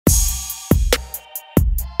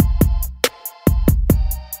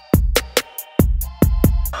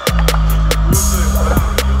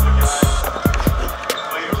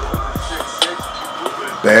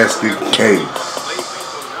Basketcase.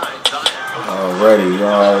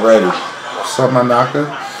 Already. What's up, my knocker?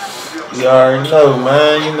 You already know,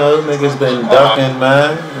 man. You know, niggas been ducking,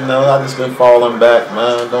 man. You know, I just been falling back,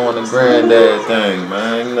 man. Doing the granddad thing,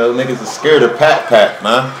 man. You know, niggas are scared of pat,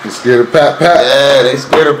 man. You scared of pat? Yeah, they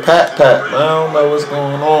scared of pat, man. I don't know what's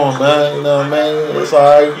going on, man. You know what I mean? It's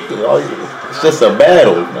alright. It's just a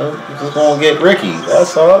battle, man. You're just gonna get Ricky.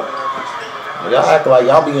 That's all. Y'all act like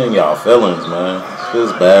y'all be in y'all feelings, man. It's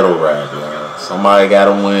just battle rap, man. Somebody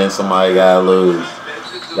gotta win, somebody gotta lose.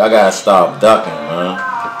 Y'all gotta stop ducking, man.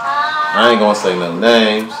 I ain't gonna say no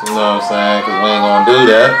names, you know what I'm saying? Cause we ain't gonna do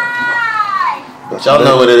that. But y'all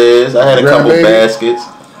know what it is. I had a couple baskets.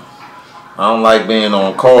 I don't like being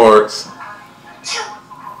on cards.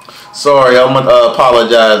 Sorry, I'm gonna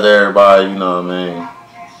apologize to everybody, you know what I mean?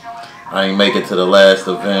 I ain't make it to the last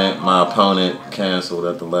event. My opponent canceled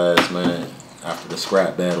at the last minute after the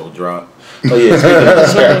scrap battle dropped. Oh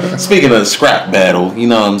yeah, speaking of the scrap battle, you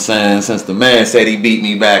know what I'm saying? Since the man said he beat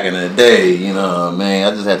me back in the day, you know what I mean?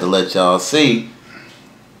 I just had to let y'all see.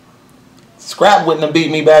 Scrap wouldn't have beat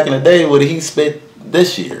me back in the day would he spit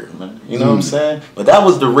this year, man. You know what I'm saying? But that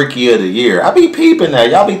was the Ricky of the year. I be peeping that.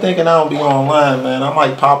 Y'all be thinking I don't be online, man. I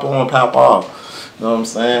might pop on, pop off. You know what I'm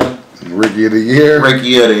saying? Ricky of the year?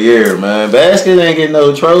 Ricky of the year, man. Basket ain't getting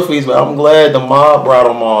no trophies, but I'm glad the mob brought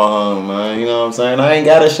them all home, man. You know what I'm saying? I ain't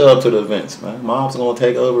got to show up to the events, man. Mob's going to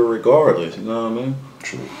take over regardless, you know what I mean?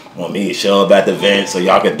 True. Want me to show up at the event so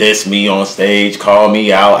y'all can diss me on stage, call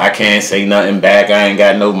me out. I can't say nothing back. I ain't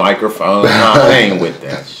got no microphone. Nah, I ain't with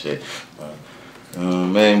that shit. You know what I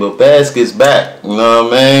mean? But Basket's back, you know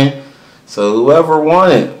what I mean? So whoever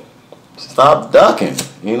won it, stop ducking.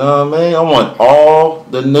 You know what I mean? I want all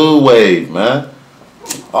the new wave, man.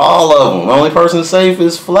 All of them. The only person safe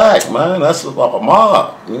is Flack, man. That's a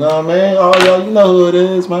mob. You know what I mean? All y'all, you know who it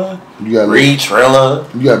is, man. You got Reed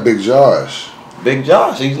Trilla. You got Big Josh. Big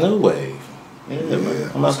Josh, he's new wave. Yeah,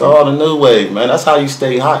 man. I'm after all the new wave, man. That's how you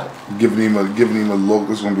stay hot. Giving him a look.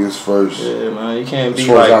 This is gonna be his first. Yeah, man. You can't be as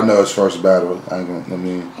far like. as I know, his first battle. I ain't gonna. I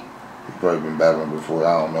mean, he's probably been battling before.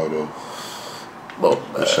 I don't know though.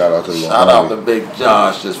 But shout out to Big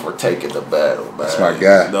Josh just for taking the battle, man. That's my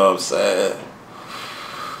guy. You know what I'm saying?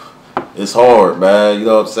 It's hard, man. You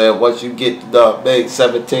know what I'm saying? Once you get the big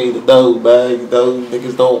 17 to know, man, you know,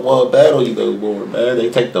 niggas don't want to battle you no more, man.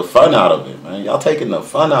 They take the fun out of it, man. Y'all taking the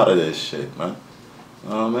fun out of this shit, man. You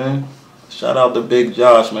know what I mean? Shout out to Big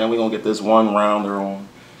Josh, man. We gonna get this one rounder on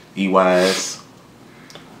EYS.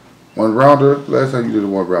 One rounder? Last time you did a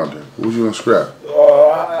one rounder. What was you on scrap?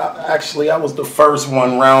 Actually, I was the first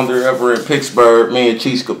one rounder ever in Pittsburgh. Me and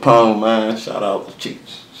Cheech Capone, man. Shout out to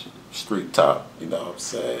Cheech. Street top, you know what I'm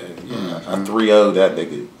saying? Yeah, I 3-0'd that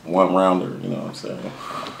nigga, one rounder, you know what I'm saying?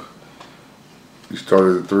 You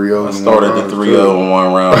started the 3-0? I started the 3-0 and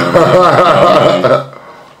one rounder.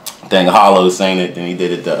 I think Hollow sang it, then he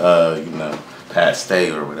did it to, you know, Pat Stay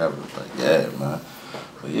or whatever. But yeah, man.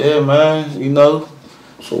 But yeah, man, you know.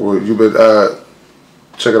 So you been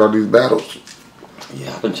checking out these battles?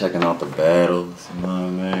 Yeah, I've been checking out the battles, you know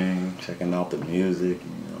what I mean? Checking out the music,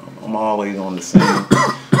 you know. I'm always on the scene.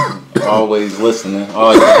 Always listening.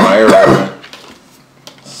 Always got my ear open.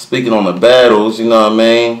 Speaking on the battles, you know what I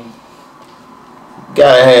mean?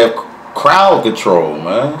 Gotta have crowd control,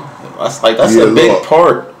 man. That's a big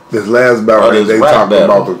part. This last battle, they talked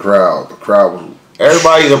about the crowd. The crowd was...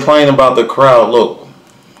 Everybody complaining about the crowd. Look,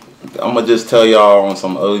 I'm gonna just tell y'all on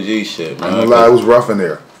some OG shit, man. I'm gonna lie, it was rough in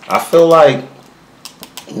there. I feel like,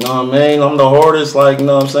 you know what I mean? I'm the hardest, like, you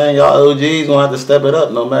know what I'm saying? Y'all OGs gonna have to step it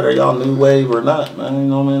up no matter y'all new wave or not, man. You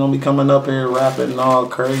know what I mean? Don't be coming up here rapping all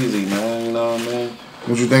crazy, man. You know what I mean?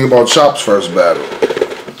 What you think about Chop's first battle?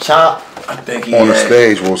 Chop, I think he on the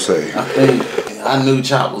stage, we'll say. I knew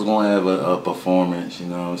Chop was gonna have a performance, you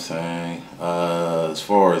know what I'm saying? As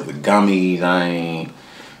far as the gummies,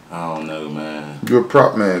 I don't know, man. You're a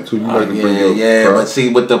prop man too. You like to bring your props. But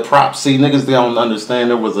see, with the props, niggas they don't understand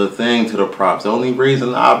there was a thing to the props. The only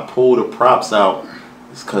reason I pulled the props out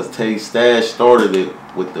is because Tay Stash started it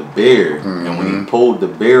with the beer, and when he pulled the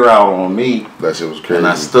beer out on me, that shit was crazy. And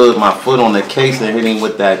I stood my foot on the case and hit him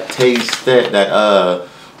with that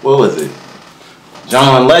what was it?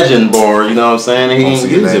 John Legend bar, you know what I'm saying? And he didn't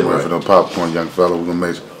use it right. For the popcorn, young fella. We're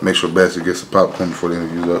gonna make sure Bessie gets some popcorn before the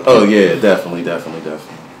interview's up. Oh yeah, definitely.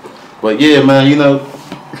 But yeah, man, you know,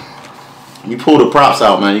 you pull the props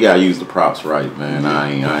out, man. You gotta use the props right, man. I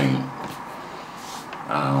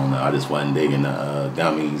don't know. I just wasn't digging the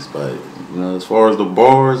gummies, but you know, as far as the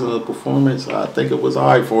bars and the performance, I think it was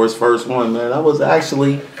alright for his first one, man. That was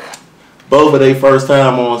actually both of their first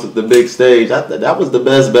time on the big stage. That was the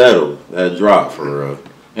best battle that dropped for real.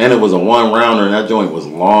 And it was a 1-rounder, and that joint was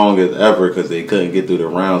long as ever because they couldn't get through the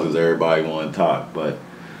rounds because everybody wanted to talk. But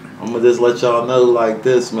I'm going to just let y'all know like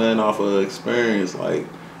this, man, off of experience. Like,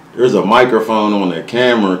 there's a microphone on the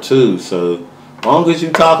camera, too. So, as long as you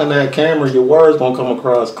talking that camera, your words going to come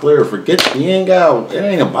across clear. Forget, you ain't got, it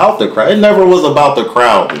ain't about the crowd. It never was about the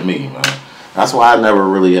crowd to me, man. That's why I never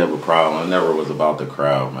really have a problem. It never was about the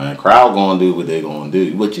crowd, man. Crowd going to do what they going to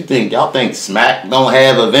do. What you think? Y'all think Smack don't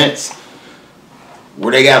have events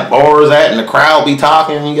where they got bars at and the crowd be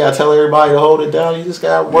talking and you got to tell everybody to hold it down? You just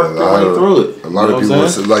got to work your way through it. A lot of people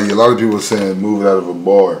say, like, a lot of people saying move it out of a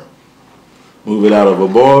bar. Move it out of a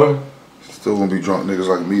bar? Still gonna be drunk niggas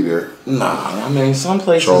like me there. Nah, I mean some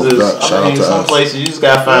places some places you just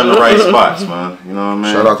gotta find the right spots, man. You know what I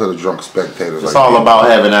mean? Shout out to the drunk spectators. It's all about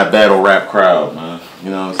having that battle rap crowd, man. You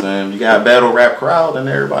know what I'm saying? You got a battle rap crowd and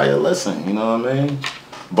everybody will listen, you know what I mean?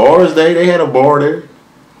 Bars Day, they had a bar there.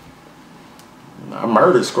 I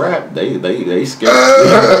murdered Scrap. They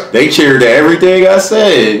scared. They cheered at everything I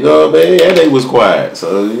said, you know what I mean? And they was quiet.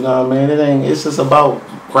 So, you know what I mean? It's just about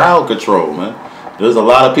crowd control, man. There's a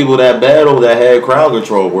lot of people that battle that had crowd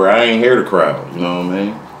control where I ain't hear the crowd. You know what I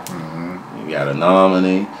mean? Mm-hmm. You got a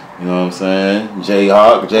nominee. You know what I'm saying?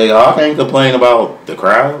 Jayhawk ain't complain about the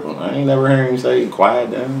crowd. I ain't never heard him say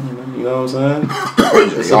quiet down. You know what I'm saying?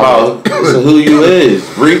 It's who you is.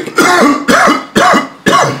 Rick.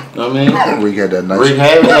 You know what I mean? Rick had that nice. Rick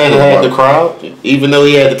had the crowd, even though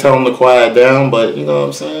he had to tell him to quiet down. But you know what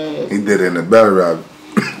I'm saying? He did it in the battle rap.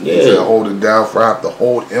 Yeah. He said hold it down for I have to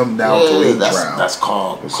hold him down till each round. That's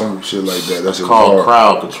called or some shit like that. That's called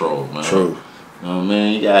crowd control, man. True. You know what I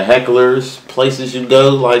mean? You got hecklers, places you go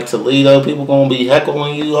like Toledo, people gonna be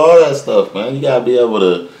heckling you, all that stuff, man. You gotta be able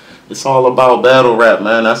to. It's all about battle rap,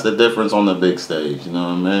 man. That's the difference on the big stage. You know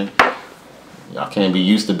what I mean? Y'all can't be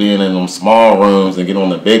used to being in them small rooms and get on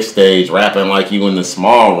the big stage rapping like you in the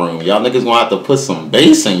small room. Y'all niggas gonna have to put some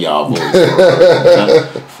bass in y'all voice.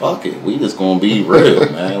 Fuck it, we just gonna be real,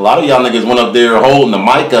 man. A lot of y'all niggas went up there holding the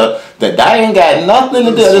mic up. That ain't got nothing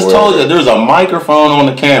to do. I just told you, there's a microphone on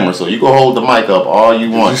the camera, so you can hold the mic up all you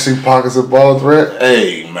want. Did you see Pockets of Ball Threat?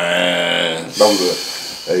 Hey, man. That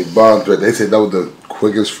was Ball Threat. They said that was the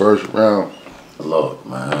quickest first round. Look,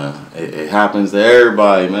 man, it happens to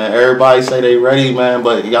everybody, man. Everybody say they ready, man,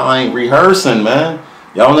 but y'all ain't rehearsing, man.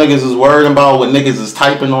 Y'all niggas is worried about what niggas is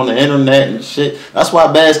typing on the internet and shit. That's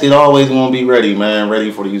why Basket always gonna be ready, man.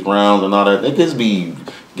 Ready for these rounds and all that. Niggas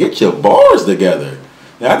get your bars together.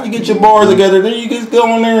 After you get your bars together, then you just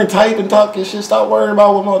go in there and type and talk and shit. Stop worrying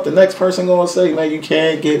about what the next person gonna say, man. You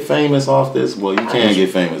can't get famous off this. Well, you can't get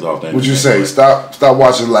famous off that. What'd you say? Stop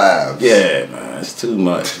watching live. Yeah, man. It's too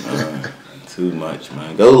much, man. Too much,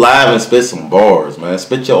 man. Go live and spit some bars, man.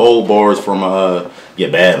 Spit your old bars from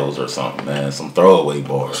your battles or something, man. Some throwaway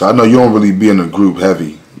bars. So I know you don't really be in a group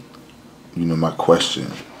heavy. You know my question.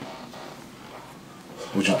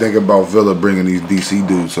 What you think about Villa bringing these DC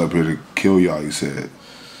dudes up here to kill y'all? You said.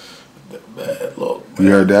 Bad look. Man.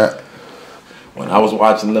 You heard that? When I was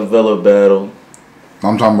watching the Villa battle.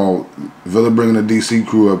 I'm talking about Villa bringing the DC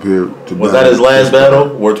crew up here to. Was that his last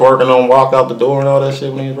battle? We're twerking on walk out the door and all that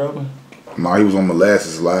shit when he was rapping? No, he was on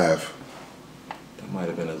Molasses Live. That might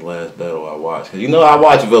have been his last battle I watched. Cause you know I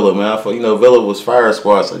watch Villa, man. Villa was Fire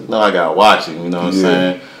Squad, so I gotta watch him. You know what I'm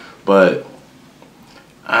saying? But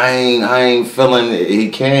I ain't feeling he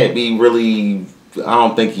can't be really. I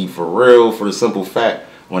don't think he for real for the simple fact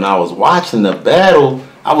when I was watching the battle,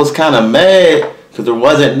 I was kind of mad because there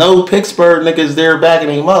wasn't no Pittsburgh niggas there backing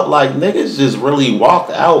him up. Like niggas just really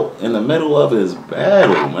walked out in the middle of his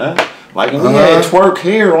battle, man. Like, and we had Twerk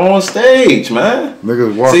here on stage, man.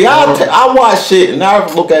 Niggas walk. See, I watch shit and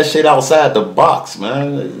I look at shit outside the box,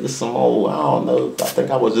 man. It's some old, I don't know. I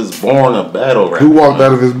think I was just born a battle rapper. Who walked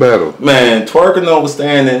out of his battle? Man, Twerking was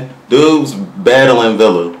standing. Dude's battling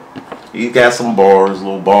Villa. He got some bars,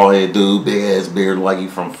 little bald head dude, big ass beard, like he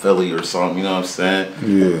from Philly or something. You know what I'm saying?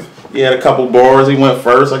 Yeah. He had a couple bars. He went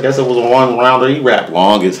first. I guess it was a one rounder. He rapped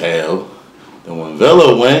long as hell. Then when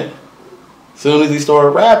Villa went. Soon as he started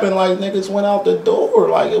rapping, like niggas went out the door.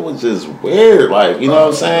 Like it was just weird. Like, you know what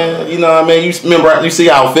I'm saying? You know what I mean? You remember, you see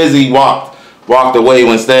how Fizzy walked away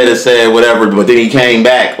when Stead said whatever, but then he came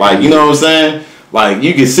back. Like, you know what I'm saying? Like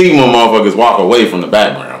you can see when motherfuckers walk away from the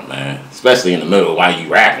background, man. Especially in the middle while you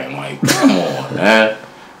rapping. Like, come on, man.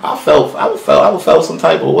 I felt some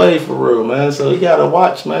type of way for real, man. So you gotta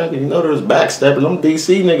watch, man. You know there's backstepping. Them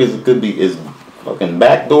DC niggas could be is fucking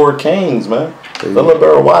backdoor kings, man. Villa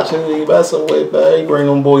better watching you messing with, man. You bring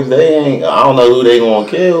them boys, they ain't. I don't know who they gonna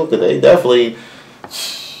kill, cause they definitely.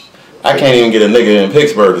 I can't even get a nigga in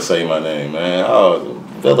Pittsburgh to say my name, man. Oh,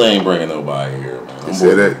 Villa ain't bringing nobody here, man.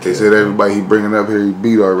 They said everybody he bringing up here he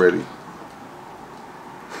beat already.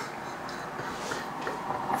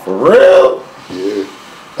 For real? Yeah.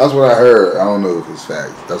 That's what I heard. I don't know if it's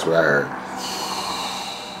facts. That's what I heard.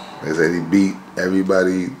 They said he beat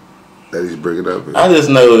everybody that he's bringing up here. I just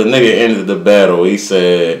know the nigga ended the battle. He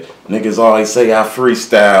said, niggas always say I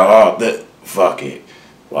freestyle. Oh, that, fuck it.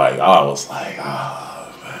 Like, I was like,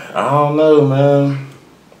 oh, man.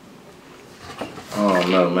 I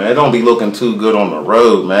don't know, man. It don't be looking too good on the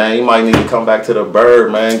road, man. You might need to come back to the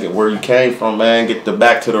bird, man. Get where you came from, man. Get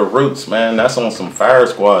back to the roots, man. That's on some Fire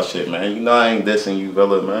Squad shit, man. You know I ain't dissing you,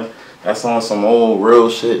 Villa, man. That's on some old real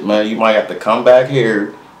shit, man. You might have to come back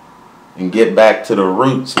here and get back to the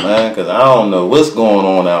roots, man. Because I don't know what's going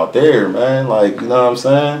on out there, man. Like, you know what I'm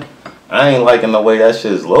saying? I ain't liking the way that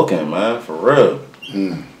shit's looking, man. For real.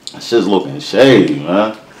 That shit's looking shady,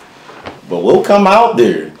 man. But we'll come out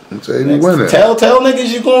there. Tell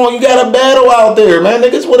niggas you got a battle out there, man.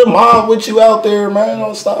 Niggas with a mob with you out there, man.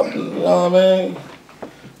 Don't stop. You know what I mean?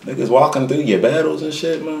 Niggas walking through your battles and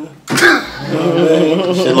shit, man. You know what I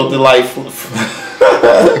mean? Shit looking like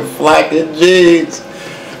flack and jigs.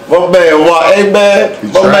 My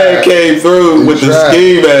man came through with the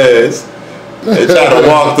ski mask. They try to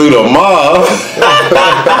walk through the mob.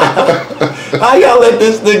 How y'all let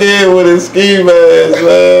this nigga in with his ski mask,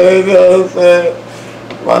 man? You know what I'm saying?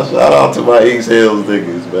 My shout out to my East Hills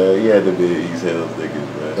niggas, man. He had to be East Hills niggas,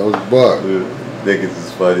 man. That was Buck. Niggas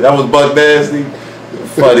is funny. That was Buck Nasty.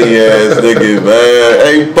 Funny ass nigga, man.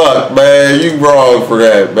 Hey, Buck, man, you wrong for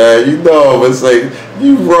that, man. You know I'm gonna say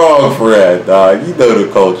you wrong for that, dog. You know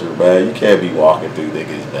the culture, man. You can't be walking through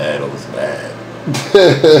niggas' battles, man.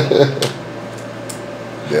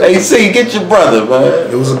 Hey, see, get your brother, man.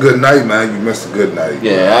 It was a good night, man. You missed a good night.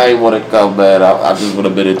 Yeah, man. I ain't want to come, man. I just would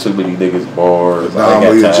have been in too many niggas' bars.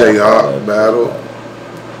 Normally a J-Hawk battle.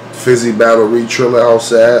 Fizzy battle, Riccckkkyyy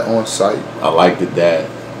outside on site. I liked it that.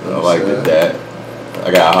 I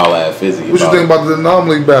got to holler at Fizzy. What you think about the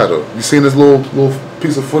Anomaly battle? You seen this little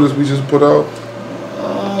piece of footage we just put out?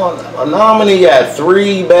 Anomaly got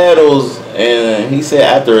 3 battles, and he said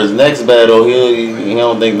after his next battle, he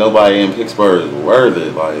don't think nobody in Pittsburgh is worth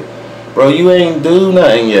it. Like, bro, you ain't do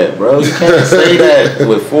nothing yet, bro. You can't say that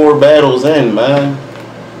with 4 battles in, man.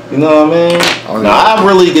 You know what I mean? Now, I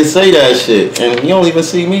really can say that shit, and you don't even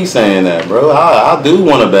see me saying that, bro. I do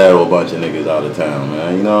want to battle a bunch of niggas out of town,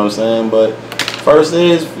 man. You know what I'm saying? But first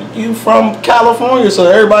is, you from California, so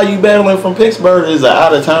everybody you battling from Pittsburgh is an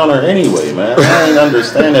out-of-towner anyway, man. I ain't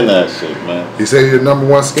understanding that shit, man. He said you're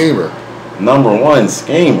 #1 schemer. #1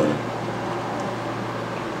 schemer.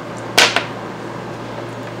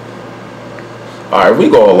 Alright, we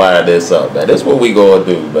gonna line this up, man. This is what we gonna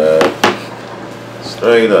do, man.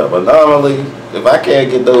 Straight up. But normally, if I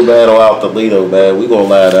can't get no battle out Toledo, man, we gonna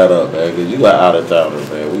line that up, man. Because you got out-of-towners,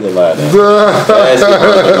 man. We gonna line that up.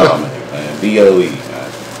 Basketball, man. BOE, man.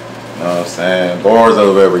 You know what I'm saying? Bars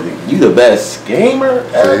over everything. You the best schemer?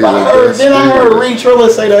 Then I heard Riccckkkyyy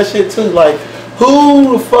say that shit too. Like,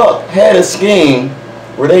 who the fuck had a scheme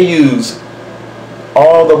where they use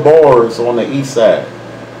all the bars on the east side?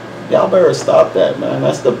 Y'all better stop that, man.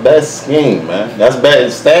 That's the best scheme, man. That's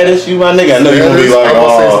bad. Status, you my nigga. I know you gonna be like,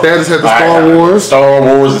 oh, Status had the Star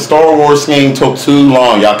Wars. The Star Wars scheme took too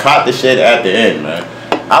long. Y'all caught the shit at the end, man.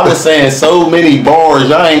 I was saying so many bars,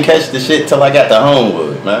 y'all ain't catch the shit till I got to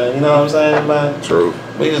Homewood, man. You know what I'm saying, man? True.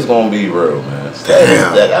 We just gonna be real, man.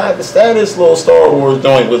 The Status little Star Wars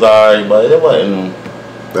joint was alright, but it wasn't.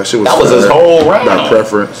 That shit was. That was his whole round. That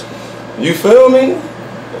preference. You feel me?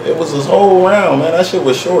 It was his whole round, man. That shit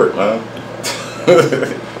was short, man.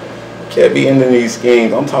 Can't be into these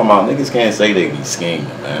schemes. I'm talking about niggas can't say they be scheming,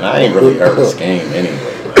 man. I ain't really heard a scheme anyway.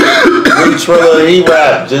 Riccckkkyyy, he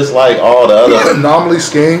rap just like all the other. Anomaly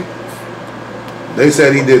scheme. They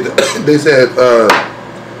said he did. They said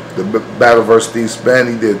the battle versus Steve Span,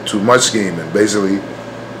 he did too much scheming. Basically,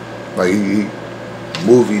 like he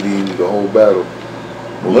movied the whole battle.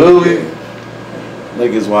 Movie?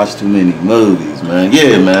 Niggas watch too many movies, man.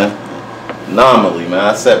 Yeah, man. Anomaly, man.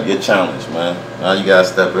 I accept your challenge, man. Now you gotta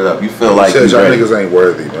step it up. You feel like you y'all ready. niggas ain't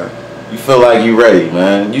worthy, man. You feel like you ready,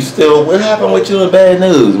 man. You still, what happened with you in Bad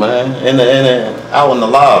News, man? Out in the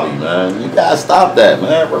lobby, man. You gotta stop that,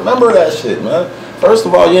 man. Remember that shit, man. First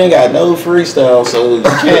of all, you ain't got no freestyle, so you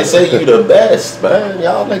can't say you the best, man.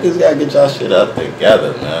 Y'all niggas gotta get y'all shit up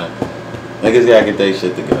together, man. Niggas gotta get their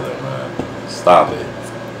shit together, man. Stop it.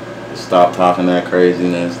 Stop talking that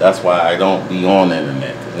craziness. That's why I don't be on the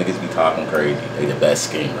internet. Cause niggas be talking crazy. They the best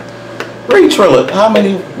schemer. Riccckkkyyy, how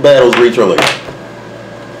many battles Riccckkkyyy got?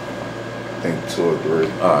 I think 2 or 3.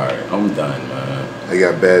 Alright, I'm done, man. They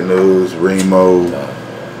got Bad News, Remo,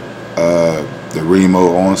 the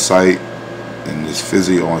Remo on site and this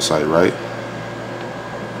Fizzy on site, right?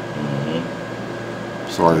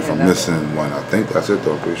 Sorry if I'm missing one. I think that's it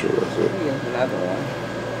though. I'm pretty sure that's it. Here's another one.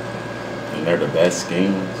 And they're the best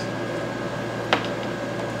schemes.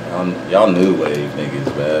 Y'all new wave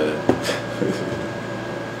niggas, man.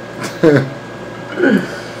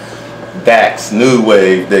 Dax new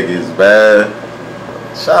wave niggas, man.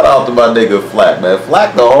 Shout out to my nigga Flack, man.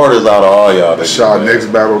 Flack the hardest out of all y'all niggas. Shaw Nix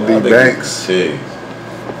battle D Banks. Jeez.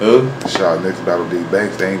 Who? Shaw Nix battle D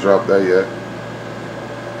Banks. They ain't dropped that yet.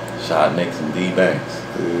 Shot Nix and D Banks.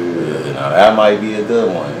 Yeah. Now that might be a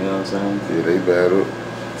good one, you know what I'm saying? Yeah, they battled.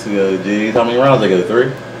 2 OGs. How many rounds they go?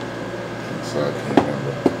 3? So I can't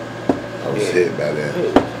remember. I was hit by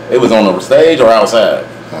that. It was on the stage or outside?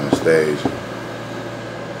 On the stage.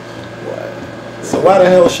 What? So why the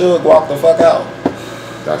hell Suge walk the fuck out?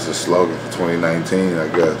 That's the slogan for 2019, I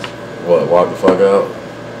guess. What? Walk the fuck out?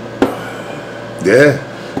 Yeah.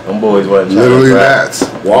 Them boys wasn't trying Literally to rap.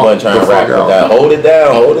 that. Wasn't trying to rap with that. Hold it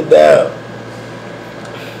down. Hold it down.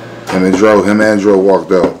 Him and Dro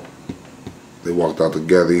walked out. They walked out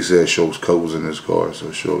together. He said Shoke's coat was in his car,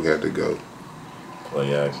 so Shoke had to go.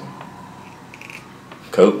 Play action.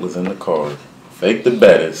 Coat was in the car. Fake the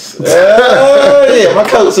betters. Yeah, my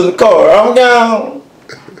coat's in the car. I'm gone.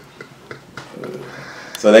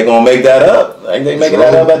 So they gonna make that up? Like they making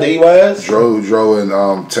that up at the EYS? Dro and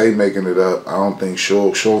Tay making it up. I don't think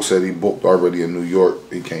Shoke said he booked already in New York.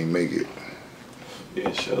 He can't make it.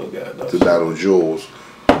 Yeah, Shoke got no to battle Jules.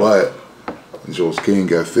 But Jules King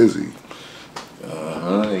got Fizzy.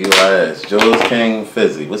 EYS. Jules King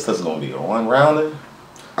Fizzy. What's this gonna be? A 1-rounder?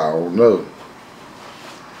 I don't know.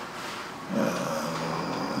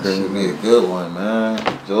 This should be a good one, man.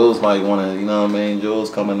 Jules might wanna, you know what I mean? Jules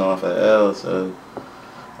coming off of L, so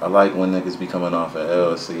I like when niggas be coming off of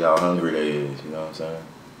L, see how hungry they is, you know what I'm saying?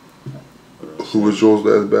 Who was Jules'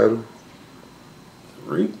 last battle?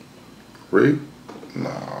 Rick? Rick?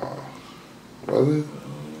 Nah. Was it?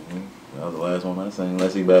 That was the last one I seen,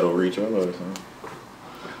 unless he battled Reach or something.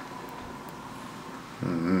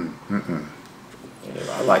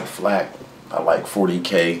 Yeah, I like Flack. I like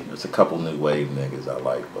 40K. There's a couple new wave niggas I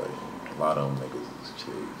like, but a lot of them niggas is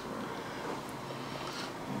cheese, man.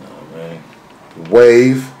 You know what I mean?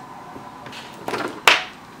 Wave.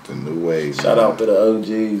 The new wave. Shout out to the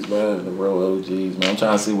OGs, man. The real OGs, man. I'm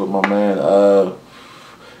trying to see what my man,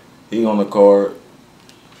 he on the card.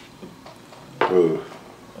 Who?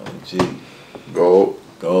 OG. Gold.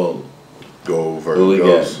 Gold. Gold versus Who we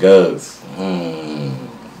Ghost. got? Ghost.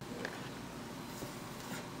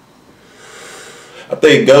 I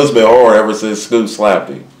think Ghost been hard ever since Scoop slapped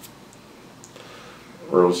him.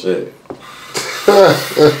 Real shit.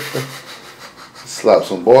 Slap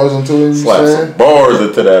some bars into him. Slap some bars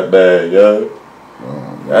into that bag, yo.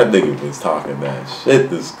 That nigga was talking that shit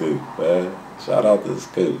to Scoop, man. Shout out to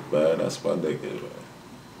Scoop, man. That's my nigga, man.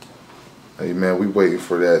 Hey man, we waiting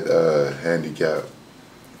for that handicap.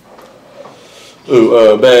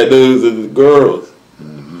 Ooh, bad dudes and the girls.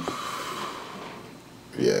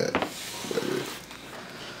 Yeah.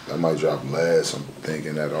 I might drop last. I'm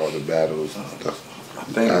thinking that all the battles. I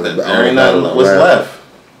think that there ain't nothing what's left.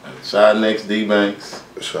 Shot Nix, D Banks.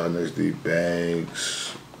 Shot Nix, D Banks.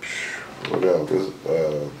 What else?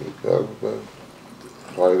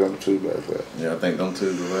 Probably them two back there. Yeah, I think them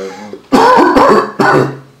two the last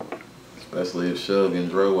one. Especially if Suge and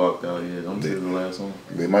Dro walked out here. Them two the last one.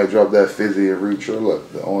 They might drop that Fizzy and Reach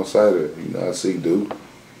the on-sider. You know, I see dude.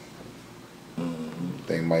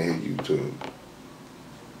 Thing might hit YouTube.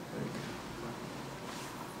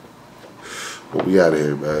 But we out of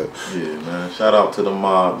here, man. Yeah, man. Shout out to the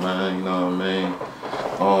mob, man. You know what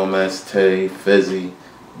I mean? ST, Fizzy. You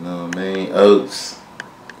know what I mean? Oats,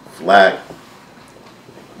 Flack,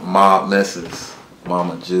 Mob Misses,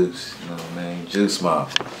 Mama Juice. You know what I mean? Juice Mob.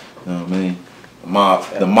 You know what I mean?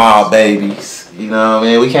 The mob babies. You know what I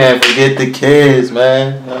mean? We can't forget the kids,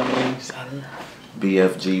 man. You know what I mean?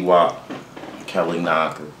 BFG WAP, Kelly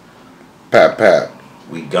Knocker. Pat.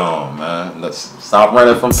 We gone, man. Let's stop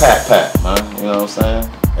running from Pat, man. You know what I'm saying?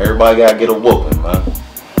 Everybody gotta get a whooping, man.